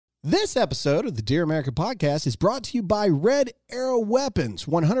This episode of the Dear America podcast is brought to you by Red Arrow Weapons.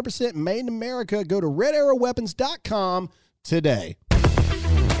 100% made in America. Go to redarrowweapons.com today.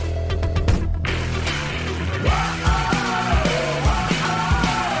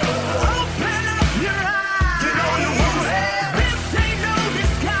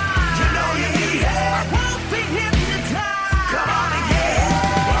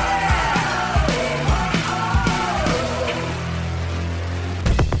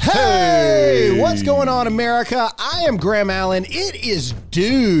 Hey, what's going on, America? I am Graham Allen. It is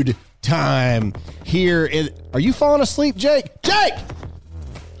dude time here. Are you falling asleep, Jake? Jake!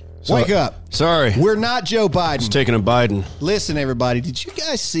 Wake up. Sorry. We're not Joe Biden. Just taking a Biden. Listen, everybody, did you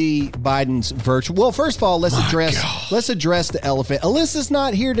guys see Biden's virtual? Well, first of all, let's address the elephant. Alyssa's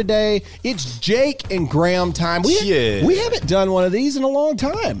not here today. It's Jake and Graham time. We haven't done one of these in a long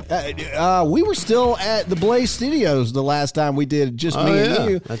time. We were still at the Blaze Studios the last time we did just me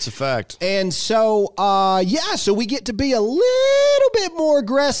and you. That's a fact. And so, so we get to be a little bit more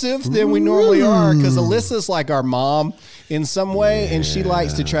aggressive than we normally are because Alyssa's like our mom in some way, and she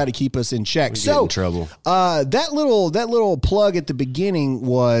likes to try to keep us in check. So, in trouble. That little plug at the beginning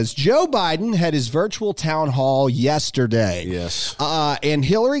was Joe Biden had his virtual town hall yesterday. Yes. And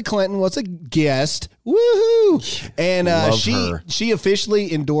Hillary Clinton was a guest. Woohoo! And she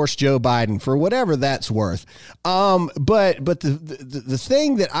officially endorsed Joe Biden for whatever that's worth. But the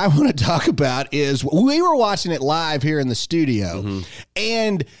thing that I want to talk about is we were watching it live here in the studio,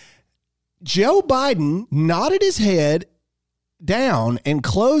 and Joe Biden nodded his head down and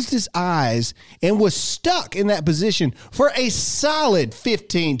closed his eyes and was stuck in that position for a solid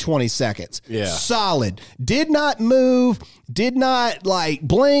 15-20 seconds. Yeah. Solid. Did not move, did not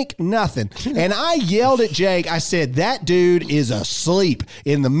blink, nothing. And I yelled at Jake. I said, that dude is asleep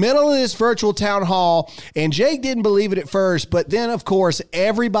in the middle of this virtual town hall. And Jake didn't believe it at first, but then of course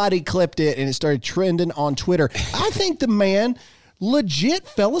everybody clipped it and it started trending on Twitter. I think the man legit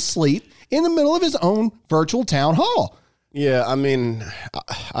fell asleep in the middle of his own virtual town hall. Yeah, I mean,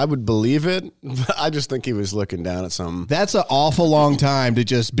 I would believe it, but I just think he was looking down at something. That's an awful long time to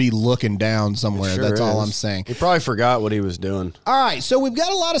just be looking down somewhere. Sure That's is. all I'm saying. He probably forgot what he was doing. All right, so we've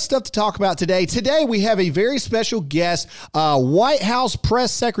got a lot of stuff to talk about today. Today we have a very special guest, White House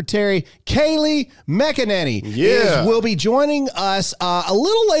Press Secretary Kayleigh McEnany. Will be joining us a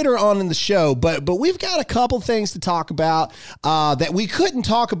little later on in the show, but we've got a couple things to talk about that we couldn't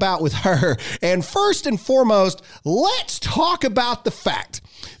talk about with her. And first and foremost, let's talk about the fact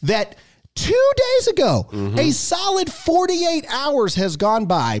that 2 days ago, a solid 48 hours has gone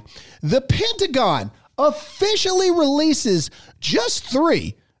by. The Pentagon officially releases just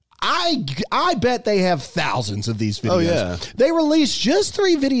 3. I bet they have thousands of these videos. Oh, yeah. They release just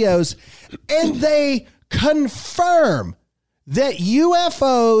 3 videos, and they confirm that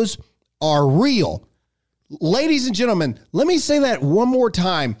UFOs are real. Ladies and gentlemen, let me say that one more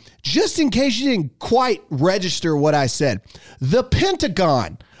time, just in case you didn't quite register what I said. The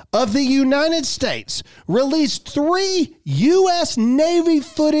Pentagon of the United States released 3 U.S. Navy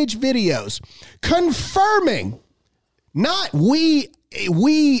footage videos confirming, not we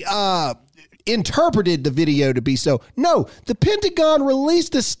interpreted the video to be so. No, the Pentagon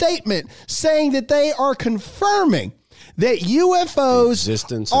released a statement saying that they are confirming that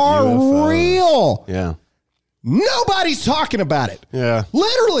UFOs are real. Yeah. Nobody's talking about it. Yeah.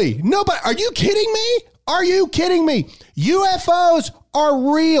 Literally, nobody. Are you kidding me? Are you kidding me? UFOs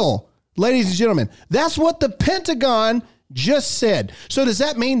are real, ladies and gentlemen. That's what the Pentagon just said. So does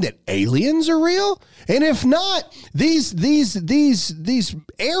that mean that aliens are real? And if not, these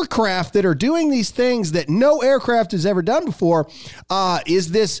aircraft that are doing these things that no aircraft has ever done before,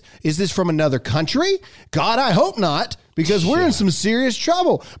 is this from another country? God, I hope not. Because we're in some serious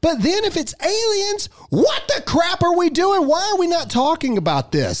trouble. But then if it's aliens, what the crap are we doing? Why are we not talking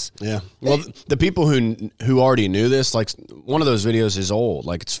about this? Yeah. Well, the people who already knew this, like one of those videos is old,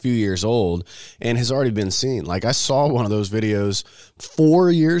 like it's a few years old and has already been seen. Like I saw one of those videos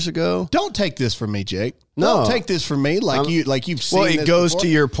 4 years ago. Don't take this from me, Jake. No. Don't take this from me like you've seen. Well, it goes before. to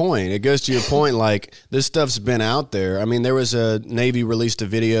your point. It goes to your point. Like this stuff's been out there. I mean, there was a Navy released a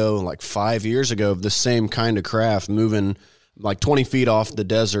video like 5 years ago of the same kind of craft moving like 20 feet off the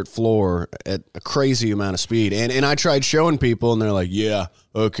desert floor at a crazy amount of speed. And I tried showing people and they're like, yeah,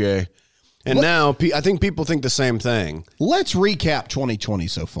 okay. And now I think people think the same thing. Let's recap 2020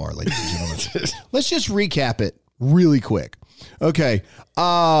 so far, ladies and gentlemen. Let's just recap it really quick. Okay.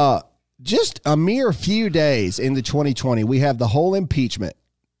 Just a mere few days into 2020, we have the whole impeachment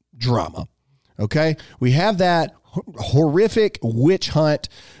drama. Okay. We have that horrific witch hunt,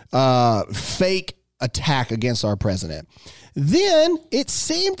 fake attack against our president. Then it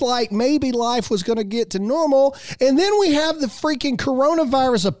seemed like maybe life was going to get to normal. And then we have the freaking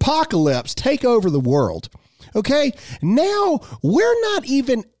coronavirus apocalypse take over the world. Okay. Now we're not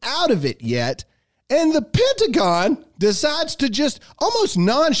even out of it yet. And the Pentagon decides to just almost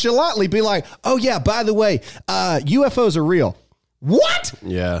nonchalantly be like, oh, yeah, by the way, UFOs are real. What?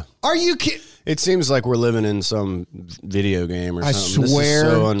 Yeah. Are you kidding? It seems like we're living in some video game or something. I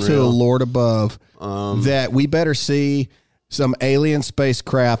swear to the Lord above that we better see some alien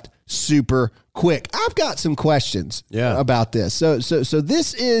spacecraft super quick. I've got some questions about this. So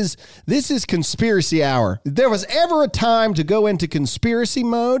this is conspiracy hour. If there was ever a time to go into conspiracy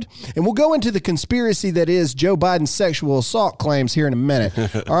mode, and we'll go into the conspiracy that is Joe Biden's sexual assault claims here in a minute.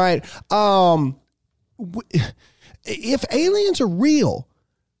 All right. If aliens are real,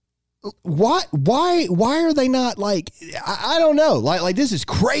 why are they not like, I don't know. Like this is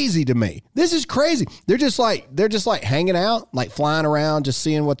crazy to me. This is crazy. They're just like hanging out, like flying around, just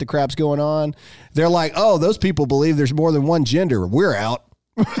seeing what the crap's going on. They're like, oh, those people believe there's more than one gender. We're out.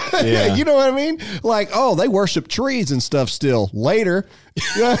 Yeah. You know what I mean? Like, oh, they worship trees and stuff still later.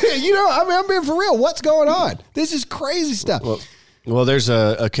 I'm being for real. What's going on? This is crazy stuff. Well, there's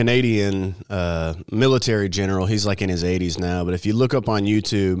a Canadian military general. He's like in his 80s now. But if you look up on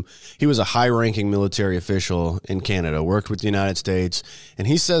YouTube, he was a high-ranking military official in Canada, worked with the United States. And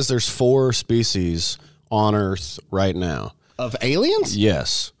he says there's 4 species on Earth right now. Of aliens?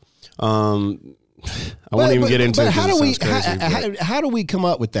 Yes. I won't even get into it. But how do we come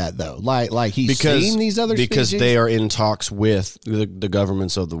up with that though? Like he's seen these other species? Because they are in talks with the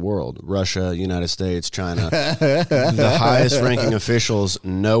governments of the world, Russia, United States, China. The highest ranking officials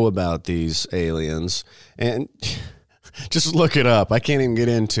know about these aliens, and just look it up. I can't even get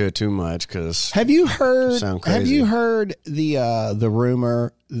into it too much because have you heard the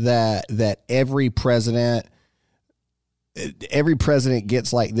rumor that every president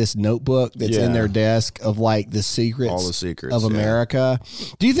gets like this notebook that's in their desk of like all the secrets of America.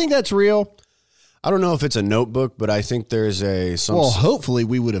 Do you think that's real? I don't know if it's a notebook, but I think there's hopefully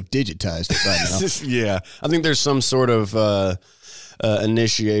we would have digitized it by now. Yeah. I think there's some sort of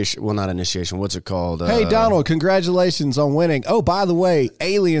initiation. Well, not initiation. What's it called? Hey, Donald, congratulations on winning. Oh, by the way,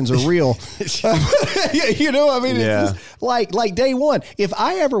 aliens are real. It's just like day one. If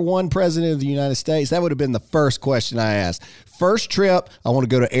I ever won president of the United States, that would have been the first question I asked. First trip, I want to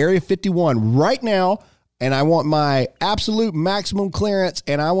go to Area 51 right now, and I want my absolute maximum clearance,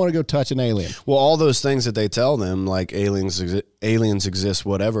 and I want to go touch an alien. Well, all those things that they tell them, like aliens exist,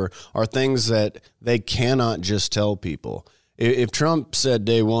 whatever, are things that they cannot just tell people. If Trump said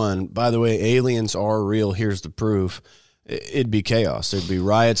day one, by the way, aliens are real, here's the proof, it'd be chaos. There'd be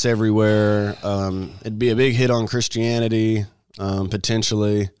riots everywhere. It'd be a big hit on Christianity,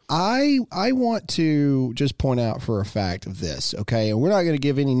 potentially. I want to just point out for a fact of this, okay? And we're not going to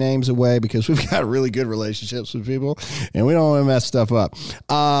give any names away because we've got really good relationships with people, and we don't want to mess stuff up.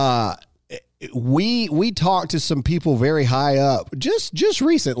 We talked to some people very high up just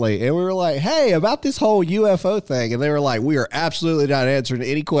recently, and we were like, hey, about this whole UFO thing. And they were like, we are absolutely not answering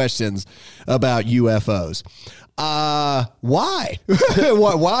any questions about UFOs. Why?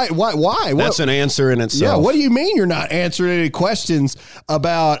 Why? That's an answer in itself. Yeah. What do you mean you're not answering any questions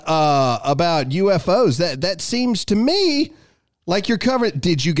about UFOs? That seems to me like you're covering.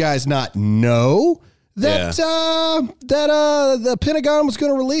 Did you guys not know that the Pentagon was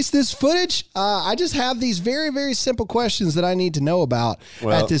going to release this footage? I just have these very, very simple questions that I need to know about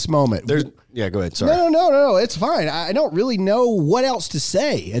at this moment. Go ahead. Sorry. No, it's fine. I don't really know what else to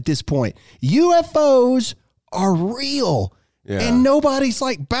say at this point. UFOs are real. Yeah. And nobody's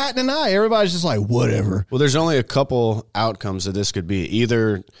like batting an eye. Everybody's just like, whatever. Well, there's only a couple outcomes that this could be.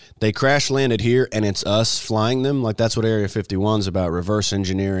 Either they crash landed here and it's us flying them. Like that's what Area 51 is about, reverse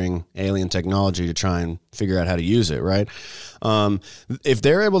engineering alien technology to try and figure out how to use it, right? If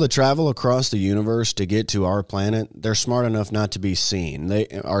they're able to travel across the universe to get to our planet, they're smart enough not to be seen.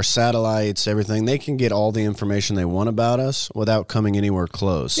 Our satellites, everything, they can get all the information they want about us without coming anywhere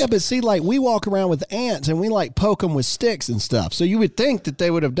close. Yeah, but see, like we walk around with ants and we like poke them with sticks and stuff. So you would think that they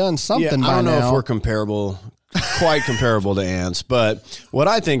would have done something by now. I don't know if we're quite comparable to ants, but what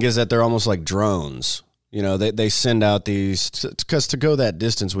I think is that they're almost like drones. You know, they send out these, because to go that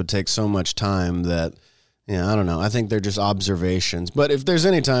distance would take so much time that, I don't know. I think they're just observations. But if there's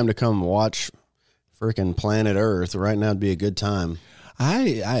any time to come watch freaking planet Earth, right now would be a good time.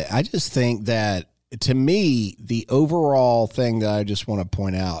 I just think that, to me, the overall thing that I just want to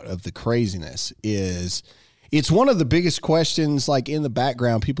point out of the craziness is it's one of the biggest questions, like in the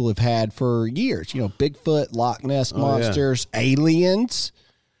background, people have had for years. You know, Bigfoot, Loch Ness monsters, aliens.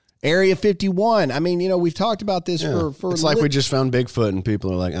 Area 51. I mean, we've talked about this for it's like we just found Bigfoot and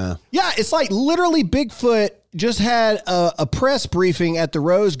people are like, Yeah, it's like literally Bigfoot just had a press briefing at the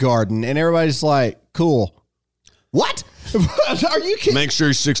Rose Garden and everybody's like, cool. What? Are you kidding? Make sure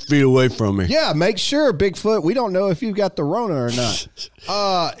you're 6 feet away from me. Yeah, make sure, Bigfoot. We don't know if you've got the Rona or not.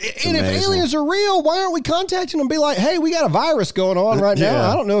 And if aliens are real, why aren't we contacting them and be like, hey, we got a virus going on right now.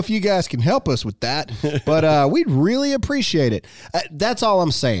 I don't know if you guys can help us with that, but we'd really appreciate it. That's all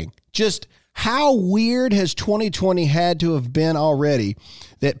I'm saying. Just how weird has 2020 had to have been already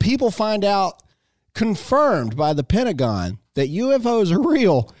that people find out, confirmed by the Pentagon, that UFOs are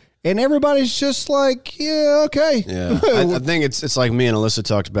real. And everybody's just like, yeah, okay. Yeah, I think it's like me and Alyssa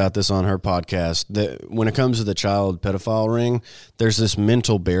talked about this on her podcast, that when it comes to the child pedophile ring, there's this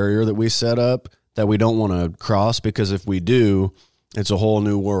mental barrier that we set up that we don't want to cross, because if we do, it's a whole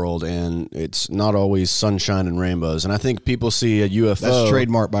new world and it's not always sunshine and rainbows. And I think people see a UFO. That's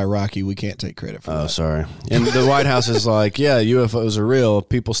trademarked by Rocky. We can't take credit for that. Oh, sorry. And the White House is like, yeah, UFOs are real.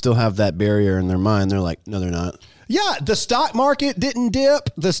 People still have that barrier in their mind. They're like, no, they're not. Yeah, the stock market didn't dip.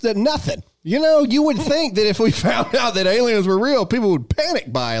 Nothing. You would think that if we found out that aliens were real, people would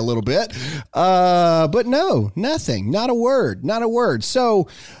panic by a little bit. But no, nothing. Not a word. Not a word. So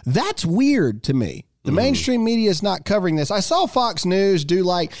that's weird to me. The mainstream media is not covering this. I saw Fox News do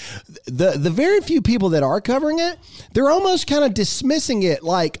like the very few people that are covering it, they're almost kind of dismissing it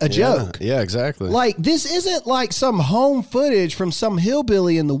like a joke. Yeah, exactly. Like this isn't like some home footage from some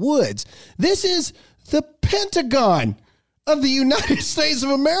hillbilly in the woods. This is the Pentagon of the United States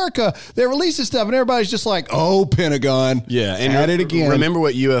of America that releases stuff, and everybody's just like, oh, Pentagon. Yeah, and at it again. Remember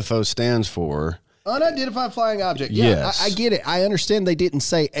what UFO stands for. Unidentified flying object. Yeah, yes. I get it. I understand they didn't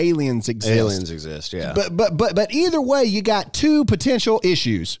say aliens exist. Aliens exist, yeah. But either way, you got two potential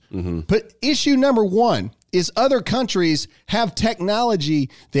issues. But issue number one is other countries have technology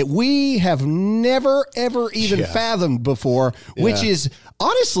that we have never, ever even fathomed before, which is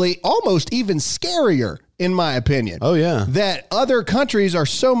honestly almost even scarier, in my opinion. Oh, yeah. That other countries are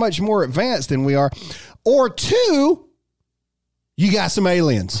so much more advanced than we are. Or two, you got some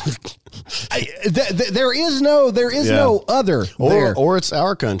aliens. There is no other there. Or it's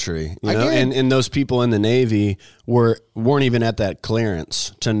our country, and those people in the Navy weren't even at that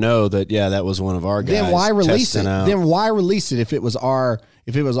clearance to know that that was one of our guys. Then why release it? Then why release it if it was our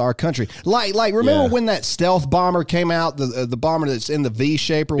country? Like remember when that stealth bomber came out, the bomber that's in the V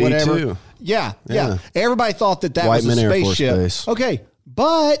shape or whatever? B-2. Yeah. Everybody thought that Whiteman was a Air Force spaceship. Base. Okay,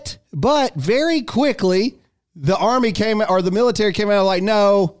 but very quickly, the Army the military came out like,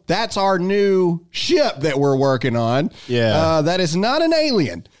 no, that's our new ship that we're working on. Yeah. That is not an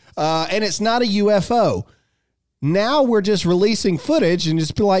alien. And it's not a UFO. Now we're just releasing footage and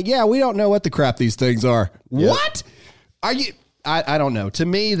just be like, yeah, we don't know what the crap these things are. Yep. What? Are you... I don't know. To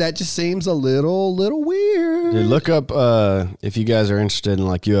me, that just seems a little weird. Dude, look up, if you guys are interested in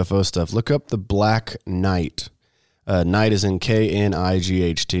like UFO stuff, look up the Black Knight. Knight is in Knight.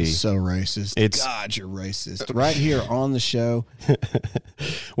 So racist. God, you're racist. Right here on the show.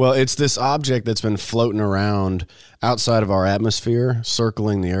 Well, it's this object that's been floating around outside of our atmosphere,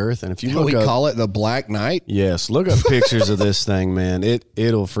 circling the Earth. And if you look up, call it the Black Knight. Yes, look up pictures of this thing, man.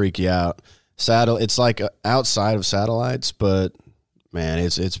 It'll freak you out. It's like outside of satellites, but man,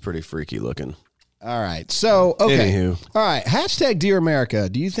 it's pretty freaky looking. All right. So, okay. Anywho. All right. Hashtag Dear America.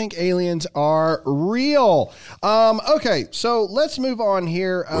 Do you think aliens are real? Okay. So let's move on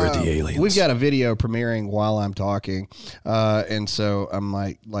here. Where are the aliens? We've got a video premiering while I'm talking. And so I'm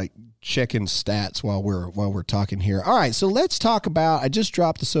like checking stats while we're talking here. All right. So let's talk about, I just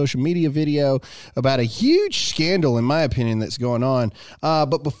dropped a social media video about a huge scandal, in my opinion, that's going on.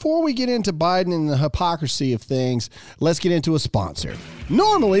 But before we get into Biden and the hypocrisy of things, let's get into a sponsor.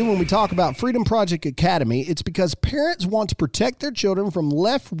 Normally, when we talk about Freedom Project Academy, it's because parents want to protect their children from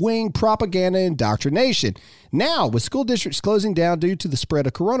left-wing propaganda and indoctrination. Now, with school districts closing down due to the spread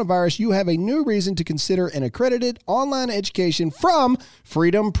of coronavirus, you have a new reason to consider an accredited online education from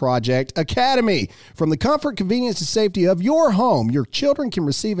Freedom Project Academy. From the comfort, convenience, and safety of your home, your children can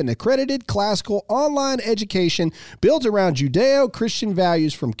receive an accredited classical online education built around Judeo-Christian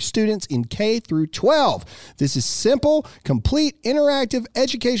values from students in K through 12. This is simple, complete, interactive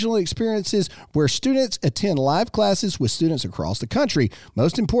educational experiences where students attend live classes with students across the country.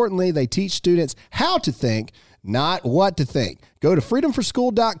 Most importantly, they teach students how to think, not what to think. Go to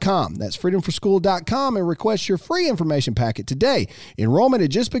freedomforschool.com. That's freedomforschool.com and request your free information packet today. Enrollment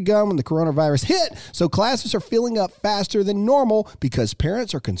had just begun when the coronavirus hit, so classes are filling up faster than normal because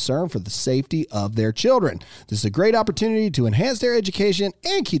parents are concerned for the safety of their children. This is a great opportunity to enhance their education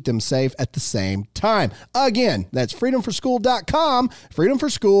and keep them safe at the same time. Again, that's freedomforschool.com,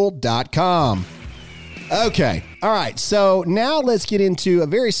 freedomforschool.com. Okay. All right. So now let's get into a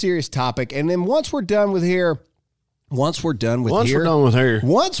very serious topic. And then once we're done with here, once we're done with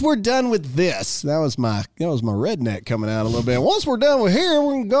this, that was my redneck coming out a little bit. Once we're done with here,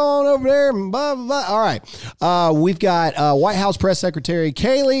 we're going to go on over there and blah, blah, blah. All right. We've got White House Press Secretary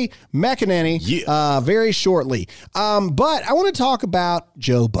Kayleigh McEnany very shortly. But I want to talk about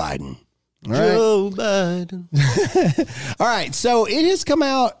Joe Biden. All right? Joe Biden. All right. So it has come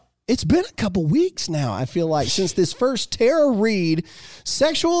out. It's been a couple weeks now, I feel like, since this first Tara Reade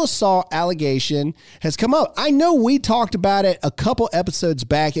sexual assault allegation has come up. I know we talked about it a couple episodes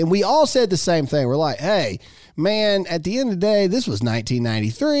back, and we all said the same thing. We're like, hey, man, at the end of the day, this was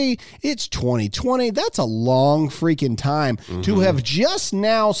 1993. It's 2020. That's a long freaking time to have just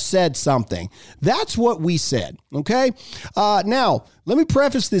now said something. That's what we said, okay? Now, let me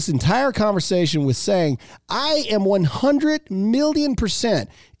preface this entire conversation with saying I am 100 million %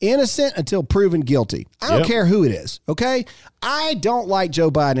 innocent until proven guilty. I don't care who it is, okay? I don't like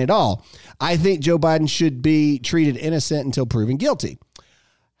Joe Biden at all. I think Joe Biden should be treated innocent until proven guilty.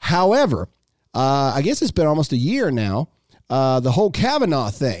 However, I guess it's been almost a year now, the whole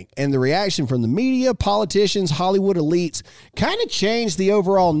Kavanaugh thing and the reaction from the media, politicians, Hollywood elites kind of changed the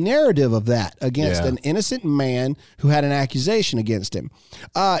overall narrative of that against an innocent man who had an accusation against him.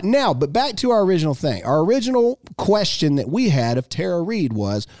 Now, but back to our original thing. Our original question that we had of Tara Reade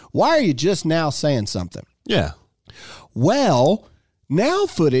was, why are you just now saying something? Yeah. Well, now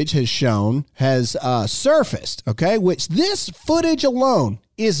footage has surfaced, okay, which this footage alone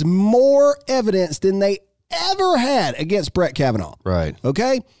is more evidence than they ever had against Brett Kavanaugh. Right.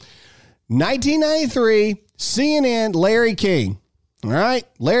 Okay. 1993, CNN, Larry King. All right.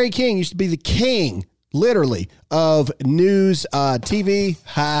 Larry King used to be the king, literally, of news, news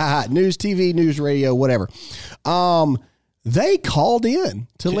radio, whatever. They called in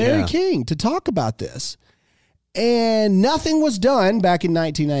to Larry King to talk about this. And nothing was done back in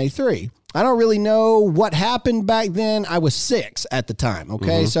 1993. I don't really know what happened back then. I was 6 at the time,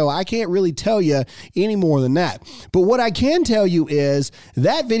 okay? So I can't really tell you any more than that. But what I can tell you is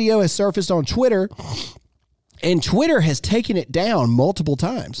that video has surfaced on Twitter, and Twitter has taken it down multiple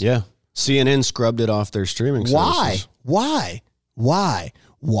times. Yeah. CNN scrubbed it off their streaming services. Why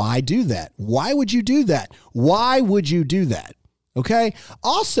do that? Why would you do that? Why would you do that? Okay.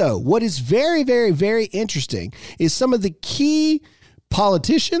 Also, what is very, very, very interesting is some of the key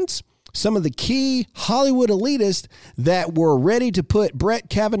politicians, some of the key Hollywood elitists that were ready to put Brett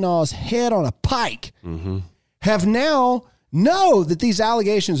Kavanaugh's head on a pike have now know that these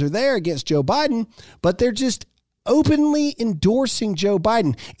allegations are there against Joe Biden, but they're just openly endorsing Joe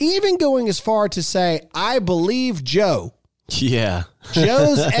Biden, even going as far to say, I believe Joe. Yeah.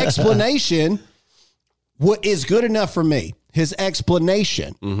 Joe's explanation is good enough for me. His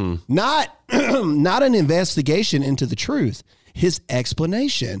explanation, not an investigation into the truth. His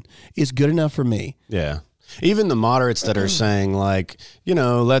explanation is good enough for me. Yeah. Even the moderates that are saying, like, you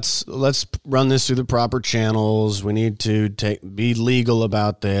know, let's run this through the proper channels. We need to be legal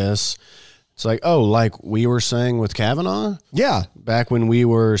about this. It's like, oh, like we were saying with Kavanaugh? Yeah. Back when we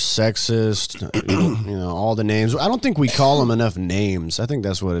were sexist, you know, all the names. I don't think we call them enough names. I think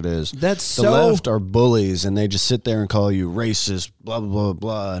that's what it is. The left are bullies, and they just sit there and call you racist, blah, blah, blah,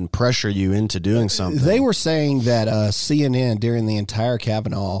 blah, and pressure you into doing something. They were saying that CNN, during the entire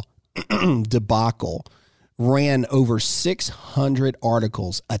Kavanaugh debacle, ran over 600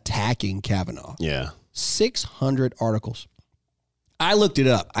 articles attacking Kavanaugh. Yeah. 600 articles. I looked it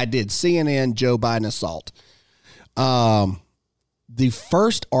up. I did CNN Joe Biden assault. The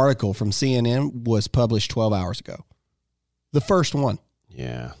first article from CNN was published 12 hours ago. The first one.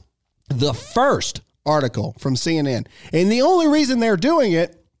 Yeah. The first article from CNN. And the only reason they're doing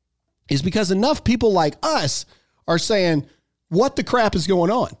it is because enough people like us are saying, what the crap is going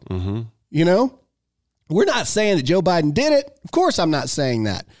on? Mm-hmm. You know? We're not saying that Joe Biden did it. Of course, I'm not saying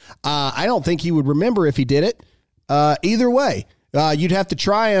that. I don't think he would remember if he did it. Either way. You'd have to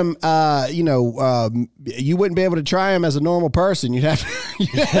try him, you wouldn't be able to try him as a normal person. You'd have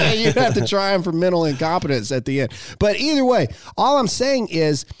to try him for mental incompetence at the end. But either way, all I'm saying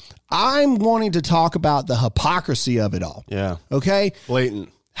is I'm wanting to talk about the hypocrisy of it all. Yeah. Okay? Blatant.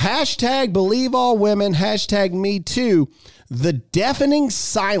 Hashtag believe all women, hashtag me too. The deafening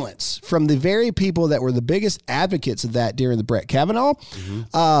silence from the very people that were the biggest advocates of that during the Brett Kavanaugh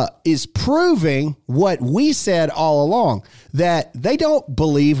is proving what we said all along, that they don't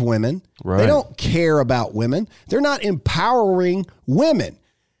believe women. Right. They don't care about women. They're not empowering women.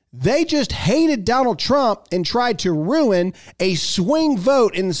 They just hated Donald Trump and tried to ruin a swing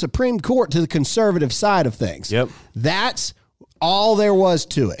vote in the Supreme Court to the conservative side of things. Yep. That's all there was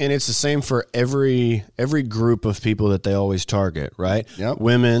to it. And it's the same for every group of people that they always target, right? Yep.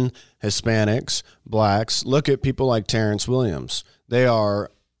 Women, Hispanics, blacks. Look at people like Terrence Williams. They are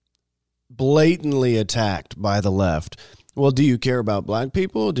blatantly attacked by the left. Well, do you care about black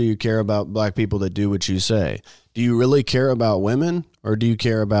people? Do you care about black people that do what you say? Do you really care about women, or do you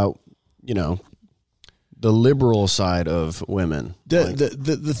care about, the liberal side of women?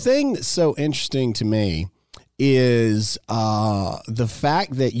 The thing that's so interesting to me is the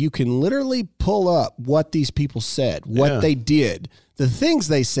fact that you can literally pull up what these people said, what they did, the things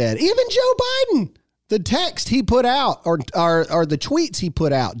they said. Even Joe Biden, the text he put out or the tweets he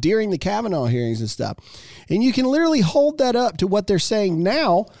put out during the Kavanaugh hearings and stuff. And you can literally hold that up to what they're saying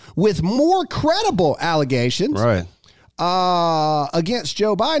now with more credible allegations against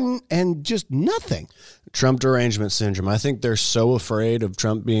Joe Biden and just nothing. Trump derangement syndrome. I think they're so afraid of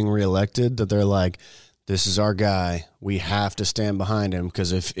Trump being reelected that they're like, this is our guy. We have to stand behind him,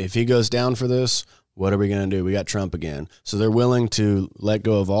 because if he goes down for this, what are we going to do? We got Trump again. So they're willing to let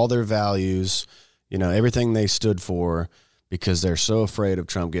go of all their values, everything they stood for, because they're so afraid of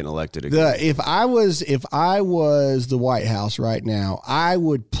Trump getting elected again. If I was the White House right now, I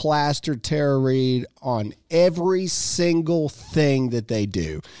would plaster Tara Reade on every single thing that they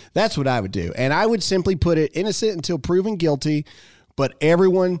do. That's what I would do. And I would simply put it innocent until proven guilty, but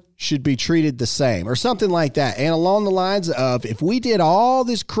everyone should be treated the same, or something like that. And along the lines of, if we did all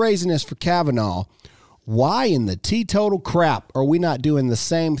this craziness for Kavanaugh, why in the teetotal crap are we not doing the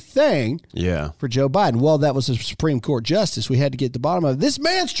same thing for Joe Biden? Well, that was a Supreme Court justice. We had to get to the bottom of it. This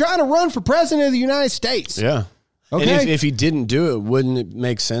man's trying to run for president of the United States. Yeah. Okay. And if he didn't do it, wouldn't it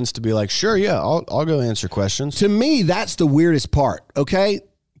make sense to be like, sure, yeah, I'll go answer questions? To me, that's the weirdest part, okay?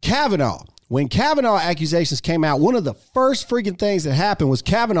 Kavanaugh. When Kavanaugh accusations came out, one of the first freaking things that happened was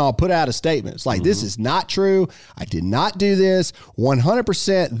Kavanaugh put out a statement. It's like, this is not true. I did not do this.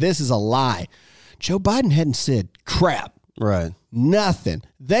 100%, this is a lie. Joe Biden hadn't said crap. Right. Nothing.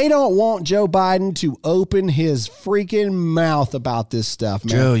 They don't want Joe Biden to open his freaking mouth about this stuff,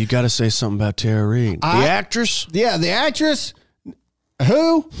 man. Joe, you got to say something about Tara Reade. The actress? Yeah, the actress.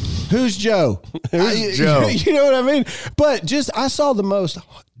 Who? Who's Joe? Who's Joe? You know what I mean? But I saw the most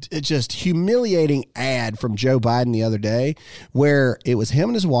just humiliating ad from Joe Biden the other day, where it was him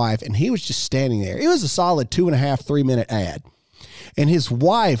and his wife, and he was just standing there. It was a solid 2.5, 3 minute ad. And his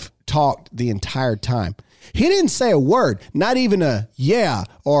wife talked the entire time. He didn't say a word, not even a yeah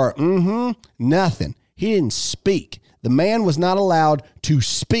or nothing. He didn't speak. The man was not allowed to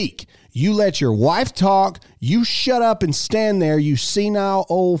speak. You let your wife talk. You shut up and stand there, you senile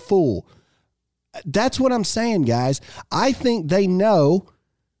old fool. That's what I'm saying, guys. I think they know.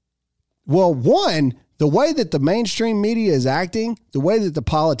 Well, one, the way that the mainstream media is acting, the way that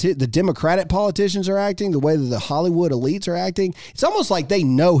the Democratic politicians are acting, the way that the Hollywood elites are acting, it's almost like they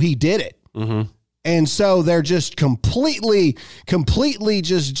know he did it. Mm-hmm. And so they're just completely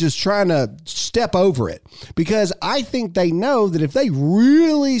just trying to step over it, because I think they know that if they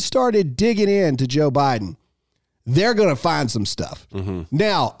really started digging into Joe Biden, they're going to find some stuff. Mm-hmm.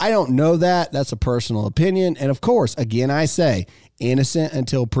 Now, I don't know that. That's a personal opinion. And of course, again, I say innocent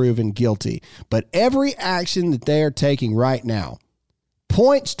until proven guilty. But every action that they are taking right now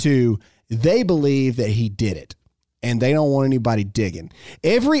points to they believe that he did it, and they don't want anybody digging.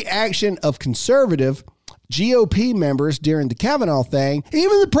 Every action of conservative GOP members during the Kavanaugh thing,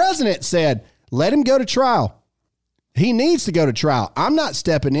 even the president said, let him go to trial. He needs to go to trial. I'm not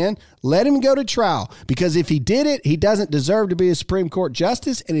stepping in. Let him go to trial, because if he did it, he doesn't deserve to be a Supreme Court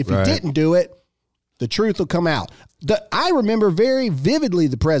justice. And if he didn't do it, the truth will come out. I remember very vividly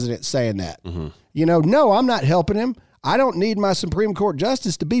the president saying that. Mm-hmm. No, I'm not helping him. I don't need my Supreme Court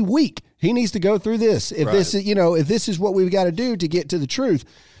justice to be weak. He needs to go through this. If this is, if this is what we've got to do to get to the truth,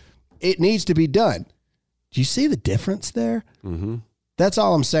 it needs to be done. Do you see the difference there? Mm-hmm. That's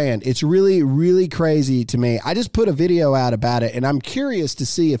all I'm saying. It's really, really crazy to me. I just put a video out about it, and I'm curious to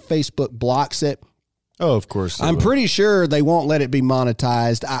see if Facebook blocks it. Oh, of course. I'm pretty sure they won't let it be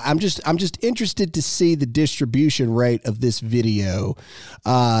monetized. I'm just interested to see the distribution rate of this video,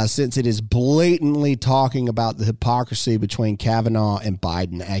 since it is blatantly talking about the hypocrisy between Kavanaugh and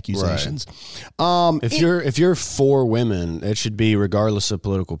Biden accusations. Right. If you're for women, it should be regardless of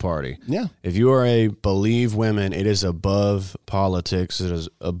political party. Yeah. If you are a believe women, it is above politics. It is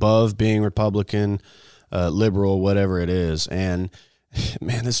above being Republican, liberal, whatever it is. And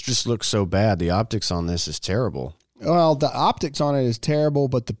man, this just looks so bad. The optics on this is terrible. Well, the optics on it is terrible,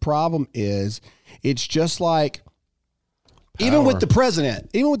 but the problem is it's just like Power. even with the president,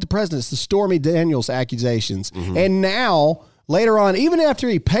 it's the Stormy Daniels accusations. Mm-hmm. And now later on, even after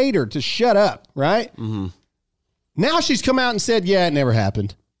he paid her to shut up, right? Mm-hmm. Now she's come out and said, yeah, it never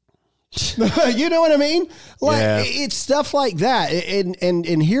happened. You know what I mean? Like, yeah. It's stuff like that.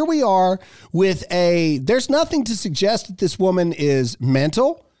 And here we are with there's nothing to suggest that this woman is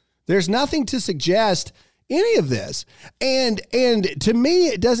mental. There's nothing to suggest any of this. And to me,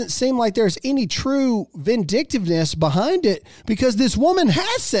 it doesn't seem like there's any true vindictiveness behind it, because this woman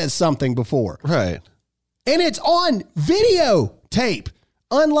has said something before. Right. And it's on videotape,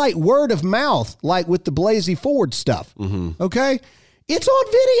 unlike word of mouth, like with the Blasey Ford stuff. Mm-hmm. Okay? It's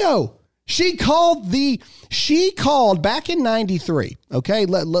on video. She called back in 93. Okay.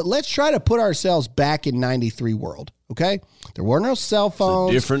 Let's try to put ourselves back in 93 world. Okay. There were no cell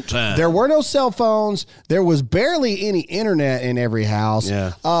phones. It's a different time. There were no cell phones. There was barely any internet in every house.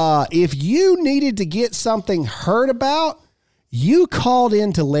 Yeah. If you needed to get something heard about, you called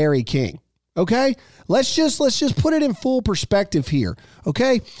into Larry King. Okay. Let's just put it in full perspective here.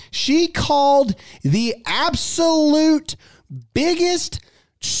 Okay. She called the absolute biggest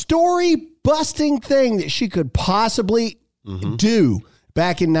story busting thing that she could possibly do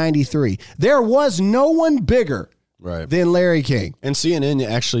back in 93. There was no one bigger than Larry King. And CNN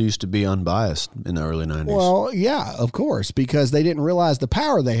actually used to be unbiased in the early 90s. Well, yeah, of course, because they didn't realize the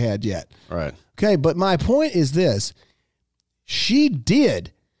power they had yet. Right. Okay, but my point is this. She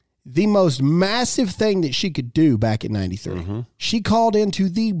did the most massive thing that she could do back in 93. Mm-hmm. She called into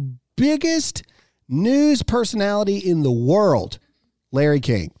the biggest news personality in the world, Larry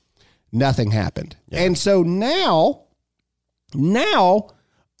King. Nothing happened. Yeah. And so now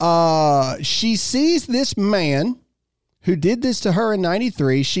she sees this man who did this to her in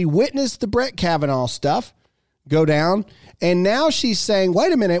 93. She witnessed the Brett Kavanaugh stuff go down. And now she's saying,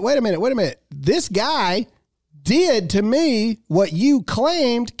 wait a minute. This guy did to me what you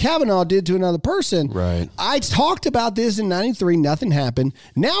claimed Kavanaugh did to another person. Right. I talked about this in 93. Nothing happened.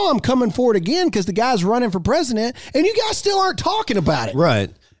 Now I'm coming forward again because the guy's running for president and you guys still aren't talking about it.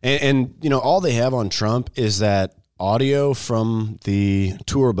 Right. And you know, all they have on Trump is that audio from the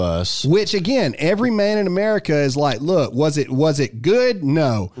tour bus, which again, every man in America is like, look, was it good?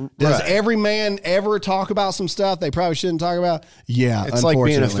 No. Does every man ever talk about some stuff they probably shouldn't talk about? Yeah. It's like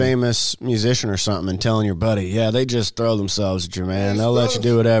being a famous musician or something and telling your buddy, yeah, they just throw themselves at you, man. They'll let you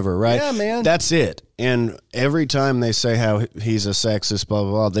do whatever, right? Yeah, man. That's it. And every time they say how he's a sexist, blah,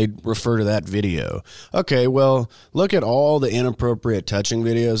 blah, blah, they refer to that video. Okay, well, look at all the inappropriate touching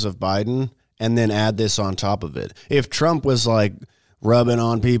videos of Biden and then add this on top of it. If Trump was like rubbing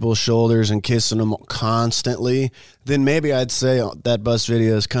on people's shoulders and kissing them constantly, then maybe I'd say that bus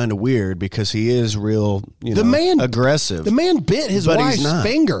video is kind of weird because he is real, aggressive. The man bit his wife's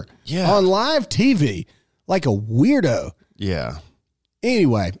finger on live TV like a weirdo. Yeah.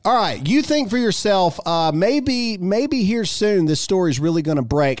 Anyway, all right. You think for yourself, maybe here soon this story's really going to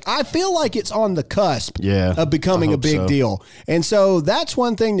break. I feel like it's on the cusp of becoming a big deal. And so that's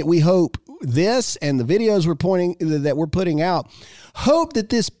one thing that we hope this and the videos we're putting out, hope that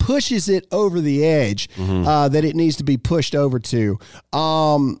this pushes it over the edge that it needs to be pushed over to.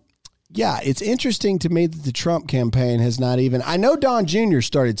 Yeah, it's interesting to me that the Trump campaign has not even... I know Don Jr.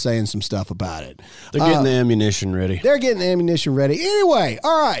 started saying some stuff about it. They're getting the ammunition ready. Anyway,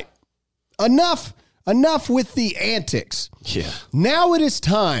 all right. Enough with the antics. Yeah. Now it is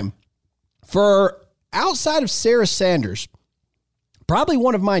time for, outside of Sarah Sanders, probably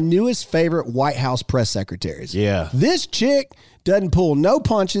one of my newest favorite White House press secretaries. Yeah. This chick doesn't pull no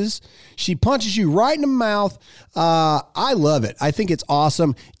punches. She punches you right in the mouth. I love it. I think it's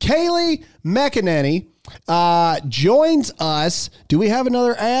awesome. Kayleigh McEnany joins us. Do we have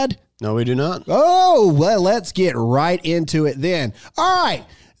another ad? No, we do not. Oh, well, let's get right into it then. All right.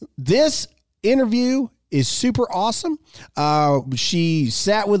 This interview is super awesome. She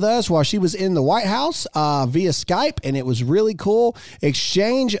sat with us while she was in the White House via Skype, and it was really cool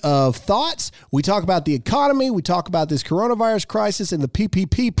exchange of thoughts. We talk about the economy. We talk about this coronavirus crisis and the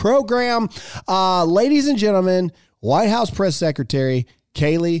PPP program. Ladies and gentlemen, White House Press Secretary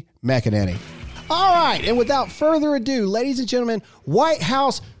Kayleigh McEnany. All right, and without further ado, ladies and gentlemen, White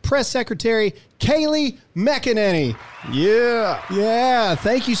House Press Secretary Kayleigh McEnany. Yeah. Yeah,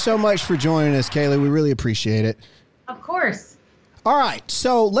 thank you so much for joining us, Kayleigh. We really appreciate it. Of course. All right,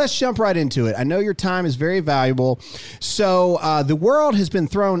 so let's jump right into it. I know your time is very valuable. So the world has been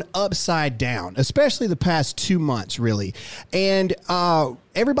thrown upside down, especially the past 2 months, really. And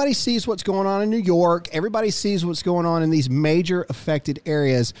everybody sees what's going on in New York. Everybody sees what's going on in these major affected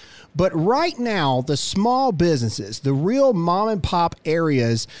areas. But right now, the small businesses, the real mom and pop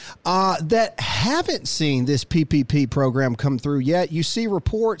areas that haven't seen this PPP program come through yet, you see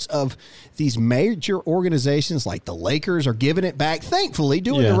reports of these major organizations like the Lakers are giving it back, thankfully,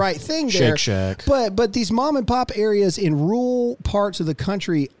 doing the right thing there. Shake Shack. But these mom and pop areas in rural parts of the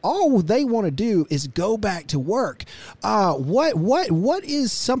country, all they want to do is go back to work. What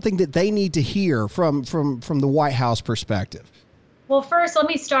is something that they need to hear from the White House perspective? Well, first, let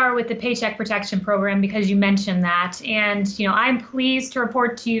me start with the Paycheck Protection Program because you mentioned that. And, I'm pleased to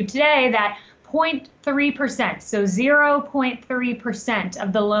report to you today that 0.3%, so 0.3%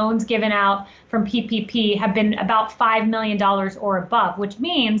 of the loans given out from PPP have been about $5 million or above, which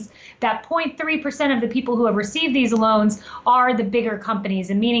means that 0.3% of the people who have received these loans are the bigger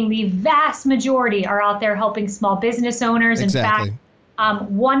companies, and meaning the vast majority are out there helping small business owners. Exactly. In fact,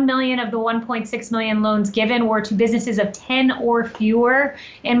 1 million of the 1.6 million loans given were to businesses of 10 or fewer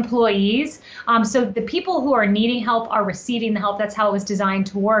employees. So the people who are needing help are receiving the help. That's how it was designed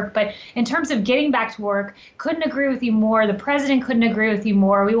to work. But in terms of getting back to work, couldn't agree with you more. The president couldn't agree with you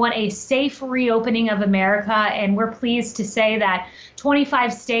more. We want a safe reopening of America, and we're pleased to say that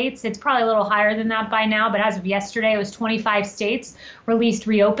 25 states, it's probably a little higher than that by now, but as of yesterday, it was 25 states released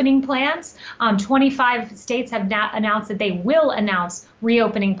reopening plans. 25 states have now announced that they will announce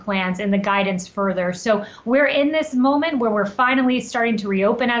reopening plans and the guidance further. So we're in this moment where we're finally starting to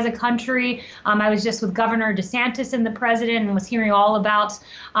reopen as a country. I was just with Governor DeSantis and the president and was hearing all about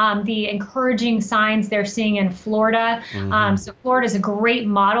the encouraging signs they're seeing in Florida. So Florida is a great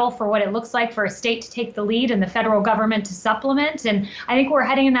model for what it looks like for a state to take the lead and the federal government to supplement. And I think we're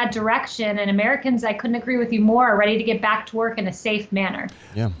heading in that direction. And Americans, I couldn't agree with you more, are ready to get back to work in a safe manner.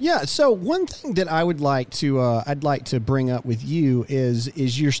 Yeah. So one thing that I would like to I'd like to bring up with you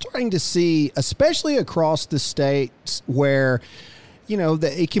is you're starting to see, especially across the states, where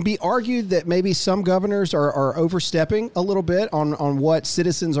that it can be argued that maybe some governors are overstepping a little bit on what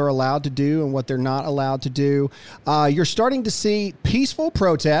citizens are allowed to do and what they're not allowed to do. You're starting to see peaceful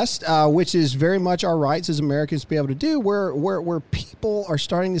protest, which is very much our rights as Americans to be able to do, where people are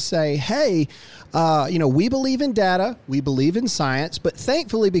starting to say, hey, we believe in data, we believe in science, but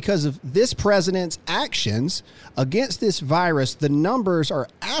thankfully, because of this president's actions against this virus, the numbers are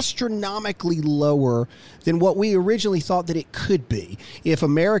astronomically lower than what we originally thought that it could be if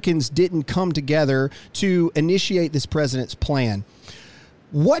Americans didn't come together to initiate this president's plan.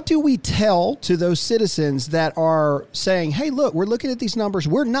 What do we tell to those citizens that are saying, hey, look, we're looking at these numbers.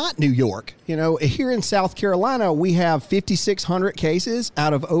 We're not New York. Here in South Carolina, we have 5,600 cases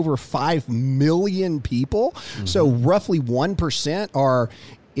out of over 5 million people. So roughly 1% are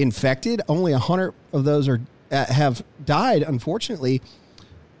infected. Only 100 of those have died, unfortunately.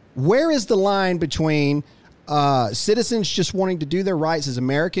 Where is the line between citizens just wanting to do their rights as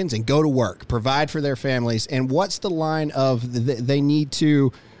Americans and go to work, provide for their families, and what's the line of they need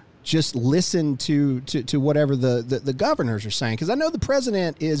to just listen to whatever the governors are saying? Because I know the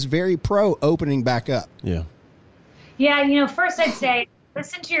president is very pro opening back up. Yeah, first I'd say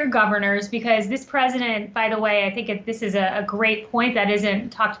listen to your governors, because this president, by the way, I think this is a great point that isn't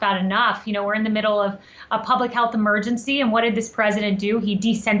talked about enough. We're in the middle of a public health emergency. And what did this president do? He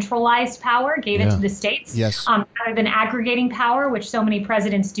decentralized power, gave it to the states, rather than aggregating power, which so many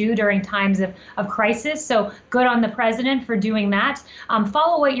presidents do during times of crisis. So good on the president for doing that.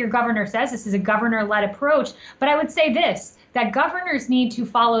 Follow what your governor says. This is a governor-led approach. But I would say this, that governors need to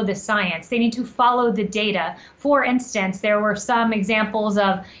follow the science. They need to follow the data. For instance, there were some examples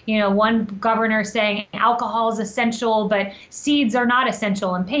of, one governor saying alcohol is essential, but seeds are not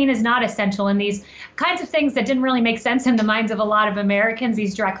essential and pain is not essential. And these kinds of things that didn't really make sense in the minds of a lot of Americans,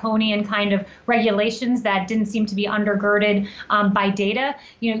 these draconian kind of regulations that didn't seem to be undergirded by data.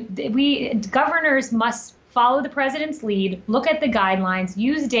 Governors must follow the president's lead, look at the guidelines,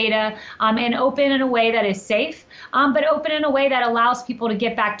 use data, and open in a way that is safe, but open in a way that allows people to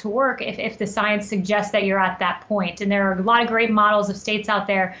get back to work if the science suggests that you're at that point. And there are a lot of great models of states out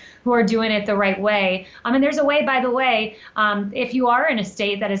there who are doing it the right way. And there's a way, by the way, if you are in a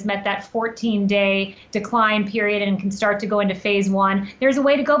state that has met that 14-day decline period and can start to go into phase 1, there's a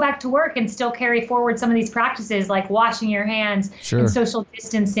way to go back to work and still carry forward some of these practices like washing your hands and social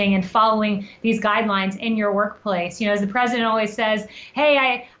distancing and following these guidelines in your workplace. As the president always says,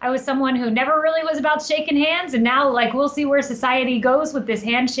 hey, I was someone who never really was about shaking hands, and now we'll see where society goes with this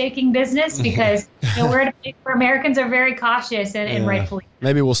handshaking business, because we're at a place where Americans are very cautious and rightfully.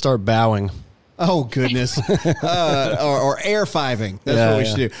 Maybe we'll start bowing. Oh, goodness. Or air fiving. That's what we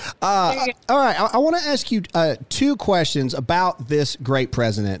should do. All right. I want to ask you 2 questions about this great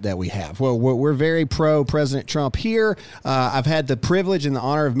president that we have. Well, we're very pro President Trump here. I've had the privilege and the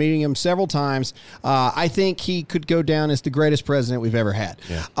honor of meeting him several times. I think he could go down as the greatest president we've ever had.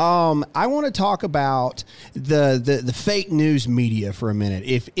 Yeah. I want to talk about the fake news media for a minute,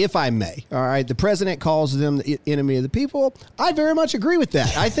 if I may. All right. The president calls them the enemy of the people. I very much agree with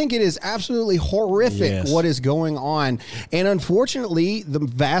that. I think it is absolutely horrific what is going on. And unfortunately, the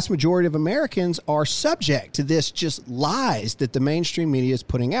vast majority of Americans are subject to this just lies that the mainstream media is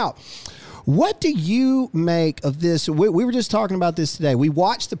putting out. What do you make of this? We were just talking about this today. We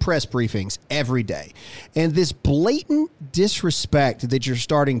watch the press briefings every day, and this blatant disrespect that you're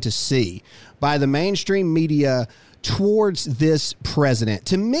starting to see by the mainstream media towards this president.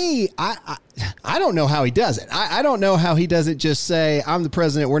 To me, I don't know how he does it. I don't know how he doesn't just say, I'm the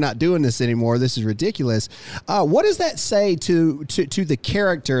president, we're not doing this anymore, this is ridiculous. What does that say to the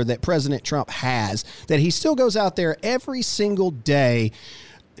character that President Trump has, that he still goes out there every single day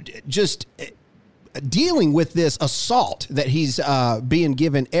just dealing with this assault that he's being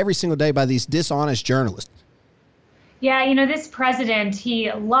given every single day by these dishonest journalists? Yeah, this president,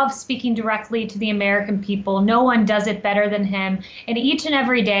 he loves speaking directly to the American people. No one does it better than him. And each and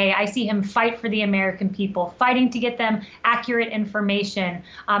every day, I see him fight for the American people, fighting to get them accurate information,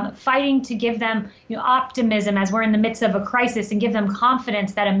 fighting to give them optimism as we're in the midst of a crisis, and give them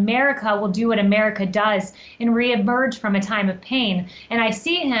confidence that America will do what America does and reemerge from a time of pain. And I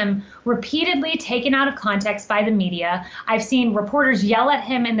see him repeatedly taken out of context by the media. I've seen reporters yell at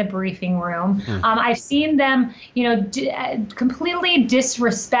him in the briefing room. I've seen them, completely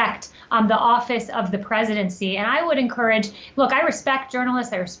disrespect the office of the presidency. And I would encourage, look, I respect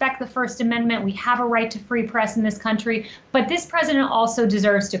journalists. I respect the First Amendment. We have a right to free press in this country. But this president also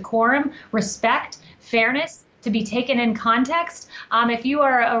deserves decorum, respect, fairness, to be taken in context. If you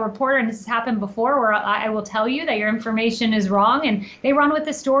are a reporter, and this has happened before, where I will tell you that your information is wrong, and they run with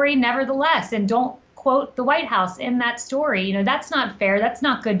the story nevertheless, and don't quote the White House in that story. That's not fair. That's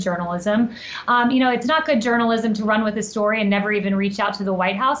not good journalism. It's not good journalism to run with a story and never even reach out to the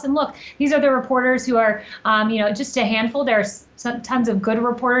White House. And look, these are the reporters who are, just a handful. There are tons of good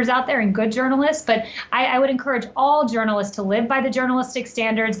reporters out there and good journalists, but I would encourage all journalists to live by the journalistic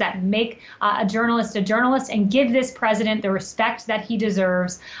standards that make a journalist, and give this president the respect that he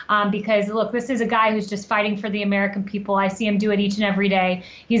deserves. Because look, this is a guy who's just fighting for the American people. I see him do it each and every day.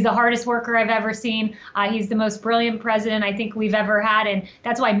 He's the hardest worker I've ever seen. He's the most brilliant president I think we've ever had. And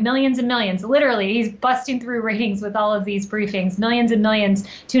that's why millions and millions, literally, he's busting through ratings with all of these briefings. Millions and millions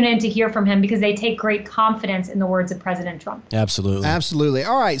tune in to hear from him because they take great confidence in the words of President Trump. Absolutely.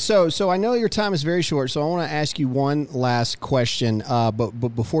 All right. So I know your time is very short, so I want to ask you one last question, but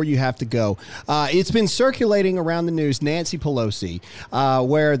before you have to go. It's been circulating around the news, Nancy Pelosi,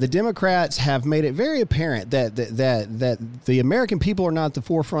 where the Democrats have made it very apparent that the American people are not at the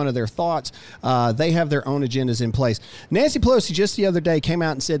forefront of their thoughts. They have their own agendas in place. Nancy Pelosi just the other day came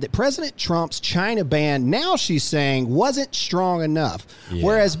out and said that President Trump's China ban, now she's saying, wasn't strong enough. Yeah.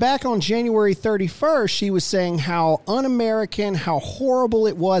 Whereas back on January 31st, she was saying how un-American, how horrible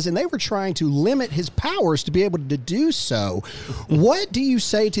it was, and they were trying to limit his powers to be able to do so. What do you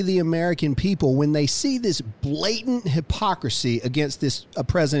say to the American people when they see this blatant hypocrisy against this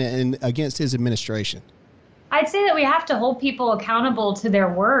president and against his administration? I'd say that we have to hold people accountable to their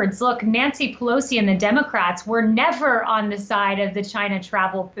words. Look, Nancy Pelosi and the Democrats were never on the side of the China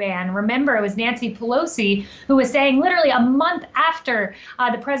travel ban. Remember, it was Nancy Pelosi who was saying literally a month after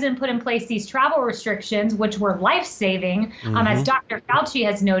the president put in place these travel restrictions, which were life-saving, as Dr. Fauci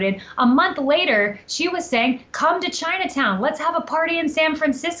has noted. A month later, she was saying, come to Chinatown. Let's have a party in San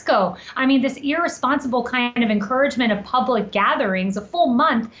Francisco. I mean, this irresponsible kind of encouragement of public gatherings a full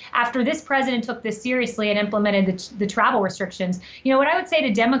month after this president took this seriously and implemented implemented the travel restrictions. What I would say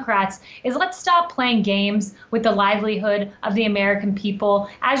to Democrats is let's stop playing games with the livelihood of the American people.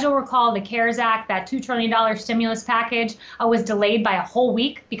 As you'll recall, the CARES Act, that $2 trillion stimulus package, was delayed by a whole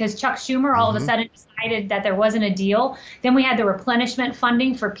week because Chuck Schumer all of a sudden decided that there wasn't a deal. Then we had the replenishment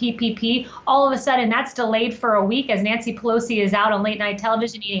funding for PPP. All of a sudden, that's delayed for a week as Nancy Pelosi is out on late night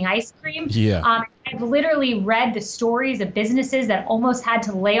television eating ice cream. Yeah. I've literally read the stories of businesses that almost had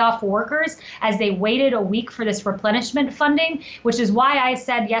to lay off workers as they waited a week for this replenishment funding, which is why I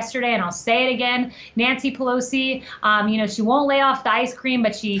said yesterday, and I'll say it again, Nancy Pelosi, she won't lay off the ice cream,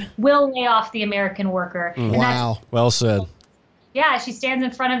 but she will lay off the American worker. Wow. Well said. Yeah, she stands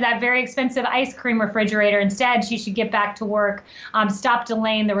in front of that very expensive ice cream refrigerator. Instead, she should get back to work, stop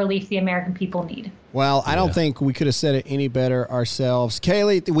delaying the relief the American people need. Well, I don't think we could have said it any better ourselves.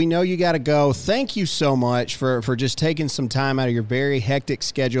 Kaylee, we know you got to go. Thank you so much for just taking some time out of your very hectic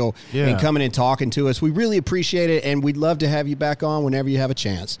schedule and coming and talking to us. We really appreciate it, and we'd love to have you back on whenever you have a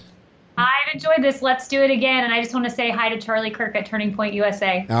chance. I've enjoyed this. Let's do it again. And I just want to say hi to Charlie Kirk at Turning Point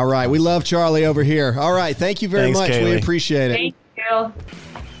USA. All right. We love Charlie over here. All right. Thank you very much. Kaylee. We appreciate it. Thank you.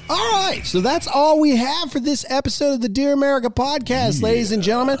 All right, so that's all we have for this episode of the Dear America podcast, ladies and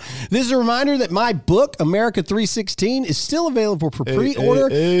gentlemen. This is a reminder that my book, America 316, is still available for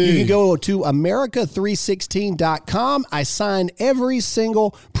pre-order. You can go to America316.com. I sign every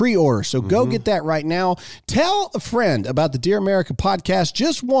single pre-order, so go get that right now. Tell a friend about the Dear America podcast,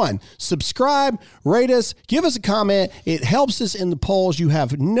 just one. Subscribe, rate us, give us a comment. It helps us in the polls. You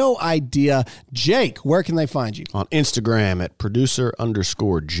have no idea. Jake, where can they find you? On Instagram at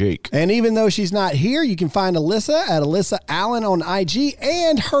 @producer_Jake. And even though she's not here, you can find Alyssa at Alyssa Allen on IG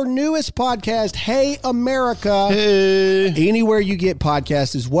and her newest podcast, Hey America, anywhere you get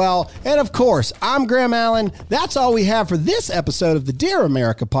podcasts as well. And of course, I'm Graham Allen. That's all we have for this episode of the Dear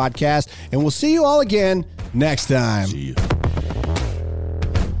America podcast. And we'll see you all again next time. See you.